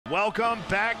Welcome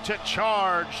back to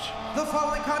Charged. The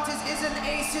following contest is an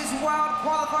Aces Wild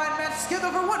qualifying match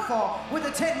scheduled for one fall with a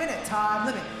 10-minute time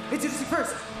limit. Introducing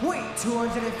first, weighing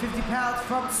 250 pounds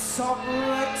from Salt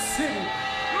Lake City,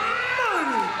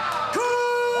 Marty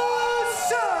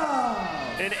Casaus.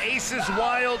 An Aces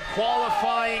Wild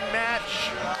qualifying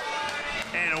match.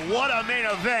 And what a main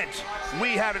event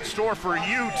we have in store for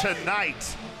you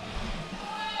tonight.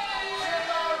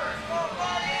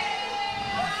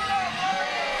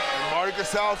 Marty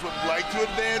Casaus would like to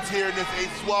advance here in this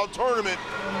Aces Wild tournament.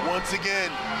 Once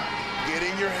again,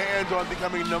 getting your hands on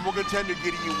becoming a number one contender,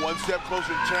 getting you one step closer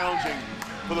to challenging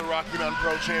for the Rocky Mountain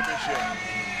Pro Championship.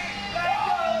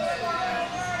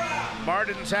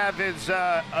 Martinez have his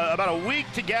about a week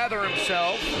to gather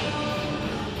himself,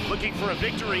 looking for a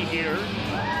victory here.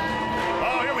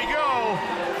 Oh, here we go.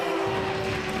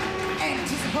 And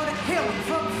his opponent hailing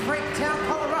from Franktown,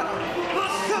 Colorado, the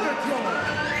Sugar Killer,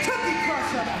 Cookie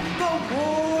Crusher. The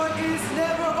war is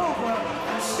never over.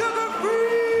 Sugar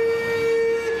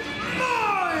Free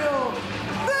Mario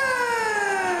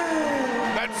Vanjur.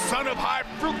 That son of high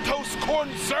fructose corn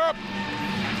syrup.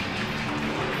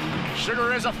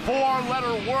 Sugar is a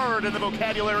four-letter word in the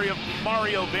vocabulary of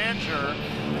Mario Vanjur.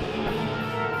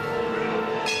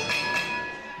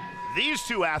 These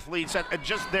two athletes at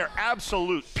just their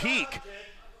absolute peak.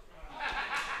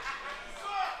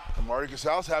 Marty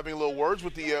Casaus having a little words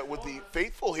with the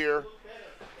faithful here.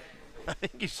 I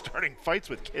think he's starting fights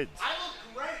with kids. I look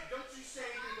great. Don't you say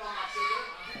anything about my sugar.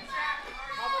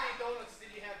 How many donuts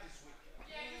did you have this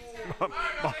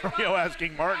week? Mario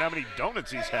asking Martin how many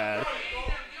donuts he's had. Do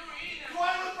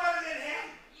I look better than him?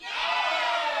 Yeah!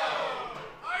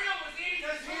 Mario was eating.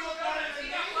 Does he look better than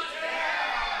me?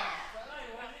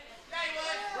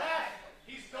 Yeah!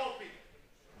 He's dopey.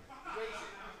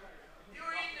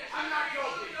 I'm not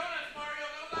dopey.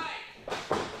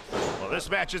 Well, this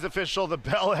match is official. The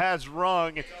bell has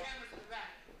rung. And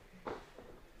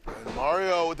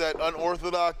Mario with that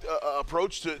unorthodox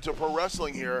approach to pro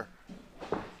wrestling here.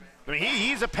 I mean,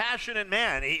 he's a passionate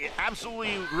man. He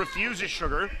absolutely refuses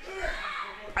sugar.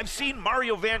 I've seen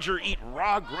Mario Vanjur eat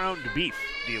raw ground beef,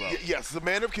 D'Lo. Yes, the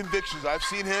man of convictions. I've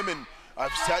seen him, and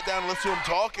I've sat down and listened to him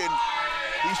talk, and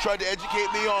he's tried to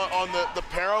educate me on the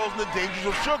perils and the dangers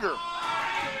of sugar.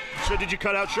 So did you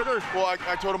cut out sugar? Well,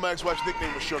 I told him my ex-wife's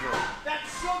nickname was Sugar.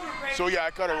 That's sugar, baby. So yeah, I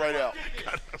cut it right out.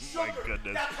 Oh my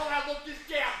goodness. That's how I look this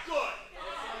damn good.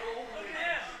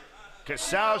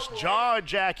 Casaus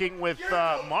jaw-jacking with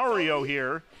Mario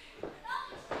here.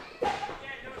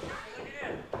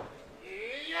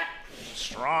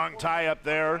 Strong tie up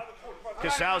there.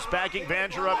 Casaus backing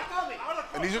Vanjur up.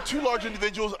 And these are two large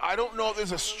individuals. I don't know if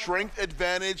there's a strength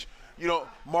advantage. You know,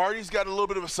 Marty's got a little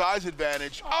bit of a size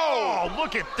advantage. Oh,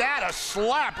 look at that, a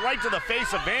slap right to the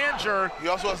face of Vanjur. He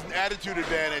also has an attitude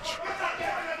advantage.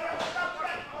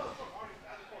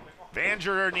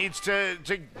 Vanjur needs to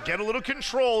get a little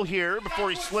control here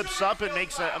before he slips up and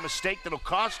makes a mistake that'll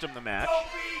cost him the match.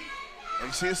 And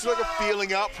you see, this is like a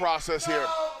feeling out process here.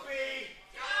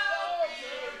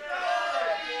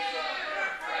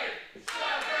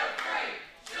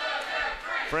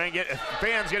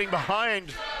 Fans getting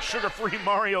behind Sugar Free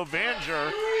Mario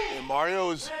Vanjur. And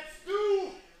Mario is Let's do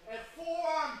a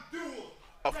forearm duel.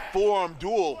 a forearm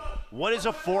duel. What is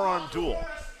a forearm duel?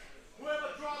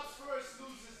 Whoever drops first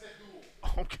loses the duel.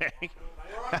 Okay.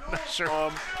 I'm not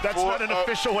sure. That's not an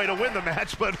official way to win the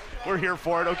match, but we're here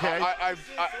for it, okay?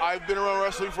 I've been around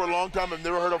wrestling for a long time. I've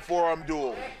never heard of forearm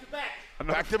duel.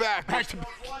 Back to back. Back to back.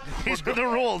 These are the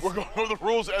rules. We're going over the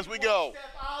rules as we go.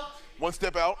 One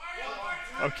step out.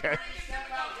 Okay.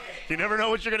 You never know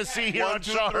what you're going to see here 1, on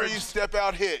 2, Charged. 3, step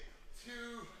out, hit. 2,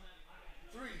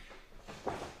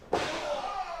 3.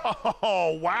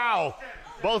 Oh, wow.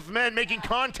 Both men making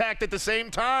contact at the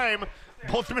same time.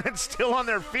 Both men still on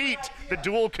their feet. The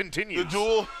duel continues. The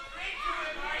duel.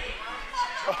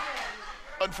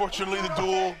 Unfortunately, the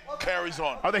duel carries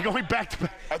on. Are they going back to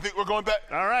back? I think we're going back.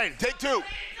 All right. Take two.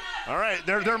 All right.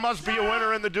 There must be a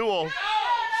winner in the duel.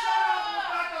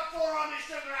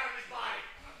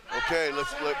 Okay,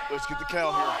 let's get the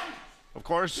count here. Of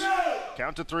course,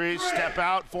 count to 3, step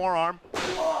out, forearm.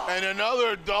 And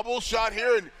another double shot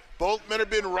here, and both men are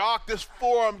being rocked. This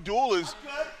forearm duel is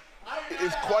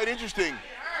quite interesting.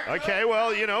 Okay,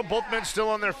 well, you know, both men still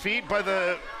on their feet by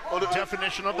the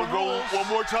definition of the We'll go rules. one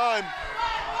more time.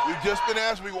 We've just been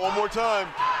asked, we go one more time.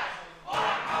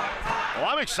 Well,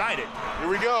 I'm excited. Here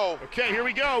we go. Okay, here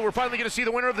we go. We're finally going to see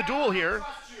the winner of the duel here.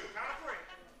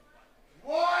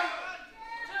 1,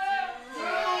 2,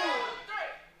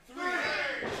 3.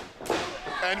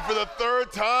 And for the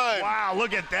third time. Wow,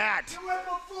 look at that. You went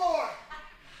before.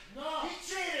 No. He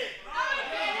cheated.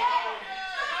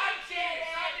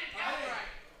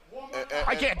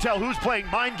 I can't tell who's playing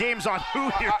mind games on who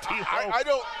here,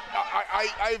 Tito.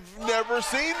 I've never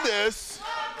seen this.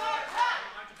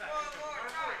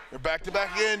 They're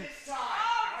back-to-back again.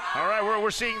 All right,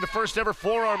 we're seeing the first ever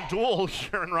forearm duel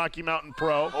here in Rocky Mountain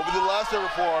Pro. Over the last ever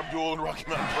forearm duel in Rocky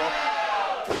Mountain Pro.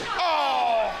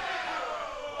 Oh!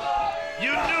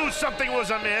 You knew something was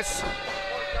amiss.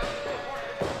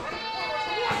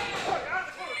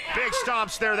 Big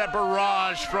stomps there, that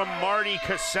barrage from Marty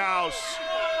Casaus.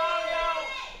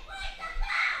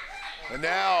 And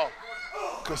now,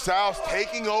 Casaus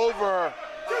taking over,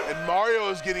 and Mario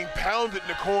is getting pounded in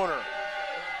the corner.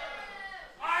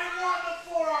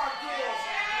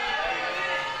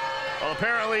 Well,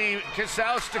 apparently,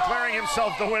 Casaus declaring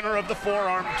himself the winner of the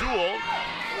forearm duel.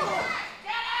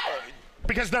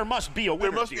 Because there must be a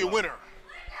winner. There must be a winner.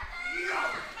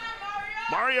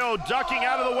 Mario ducking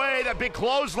out of the way, that big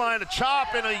clothesline, a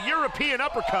chop, and a European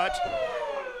uppercut.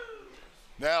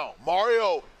 Now,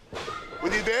 Mario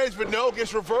with the advantage, but no,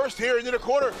 gets reversed here into the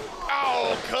corner.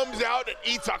 Ow, comes out and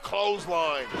eats a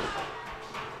clothesline.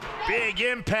 Big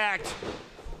impact.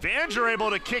 Vanjur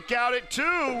able to kick out at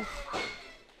 2.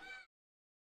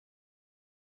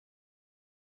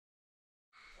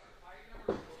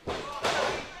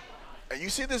 And you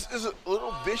see this is a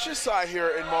little vicious side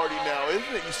here in Marty now,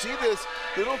 isn't it? You see this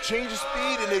little change of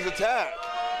speed in his attack.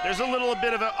 There's a little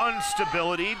bit of an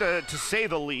instability, to say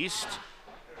the least.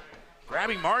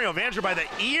 Grabbing Mario Vanjur by the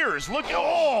ears. Look,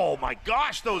 oh my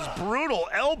gosh, those brutal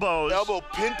elbows. Elbow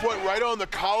pinpoint right on the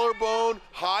collarbone,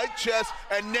 high chest,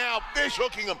 and now fish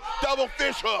hooking him. Double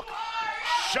fish hook.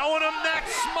 Showing him that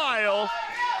smile.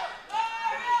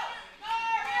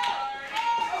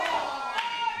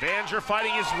 Vanjur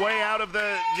fighting his way out of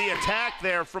the attack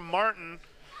there from Martin.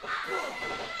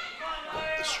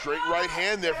 A straight right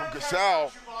hand there from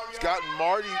Casaus. He's got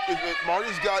Marty's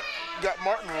got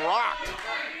Martin rocked.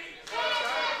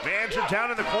 Vanjur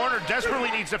down in the corner, desperately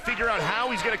needs to figure out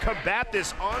how he's going to combat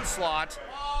this onslaught.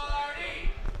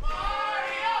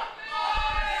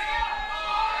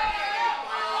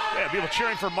 We have people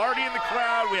cheering for Marty in the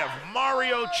crowd. We have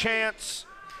Mario chants.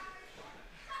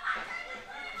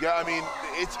 Yeah, I mean,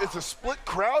 it's a split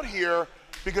crowd here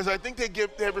because I think they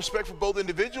have respect for both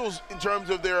individuals in terms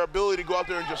of their ability to go out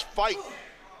there and just fight.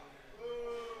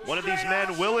 One of these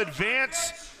men will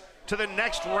advance to the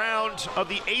next round of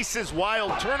the Aces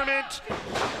Wild tournament.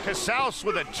 Casaus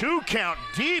with a 2 count,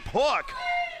 deep hook.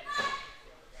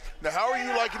 Now, how are you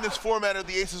liking this format of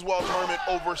the Aces Wild tournament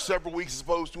over several weeks as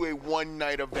opposed to a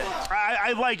one-night event?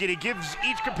 I like it. It gives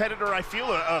each competitor, I feel,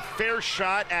 a fair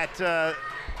shot at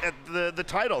the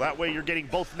title. That way you're getting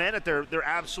both men at their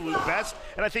absolute best.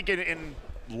 And I think in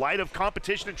light of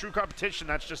competition and true competition,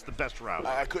 that's just the best route.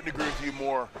 I couldn't agree with you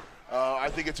more. I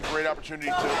think it's a great opportunity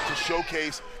to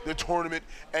showcase the tournament,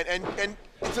 and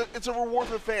it's a reward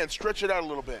for the fans. Stretch it out a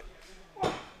little bit.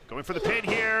 Going for the pin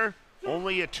here.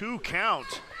 Only a 2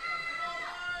 count.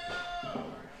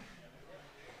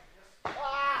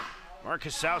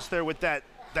 Marcus Casaus there with that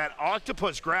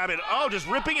octopus grab it. Oh, just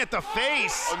ripping at the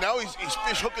face. Oh, now he's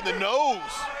fish hooking the nose.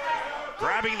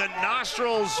 Grabbing the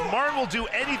nostrils. Martin will do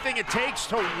anything it takes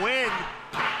to win,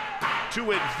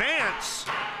 to advance.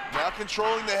 Now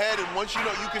controlling the head, and once you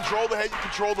know you control the head, you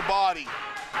control the body.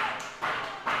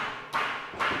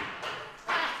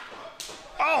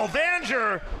 Oh,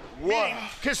 Vanjur What?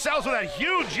 Casaus with that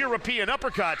huge European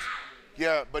uppercut.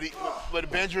 Yeah, but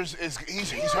Vanjur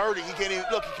he's hurting. He can't even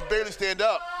look. He can barely stand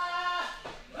up.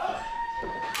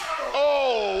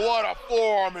 Oh, what a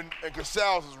forearm! And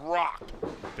Casaus is rocked.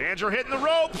 Vanjur hitting the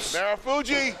ropes.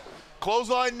 Marufuji,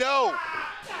 clothesline, no.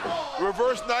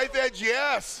 Reverse knife edge,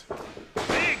 yes.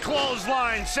 Big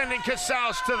clothesline sending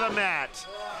Casaus to the mat.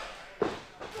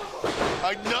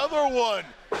 Another one.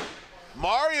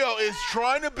 Mario is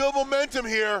trying to build momentum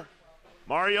here.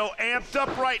 Mario amped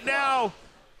up right now.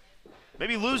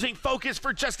 Maybe losing focus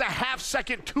for just a half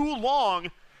second too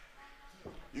long.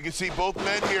 You can see both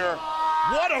men here.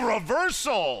 What a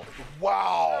reversal.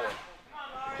 Wow.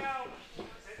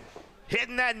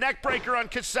 Hitting that neck breaker on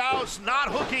Casaus,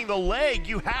 not hooking the leg.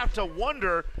 You have to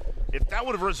wonder if that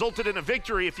would have resulted in a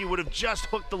victory if he would have just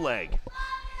hooked the leg.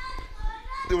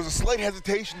 There was a slight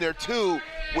hesitation there too,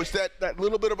 which that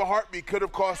little bit of a heartbeat could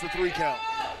have cost a 3 count.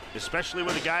 Especially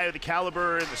with a guy of the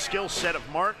caliber and the skill set of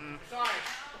Martin.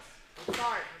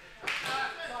 Sorry.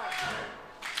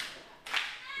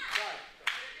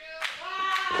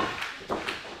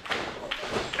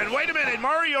 And wait a minute,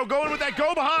 Mario going with that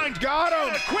go behind. Got him.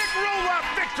 And a quick roll-up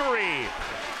victory.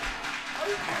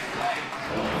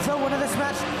 So winner of this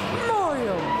match,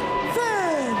 Mario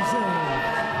Vanjur.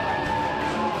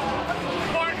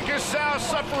 Martin Casaus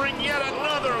suffering yet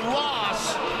another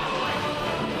loss.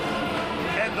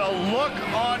 the look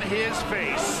on his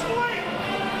face.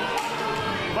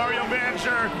 Mario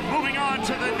Vanjur moving on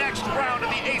to the next round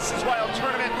of the Aces Wild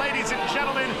Tournament. Ladies and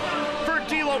gentlemen, for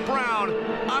D'Lo Brown,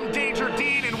 I'm Danger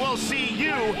Dean, and we'll see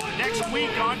you next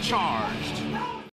week on Charged.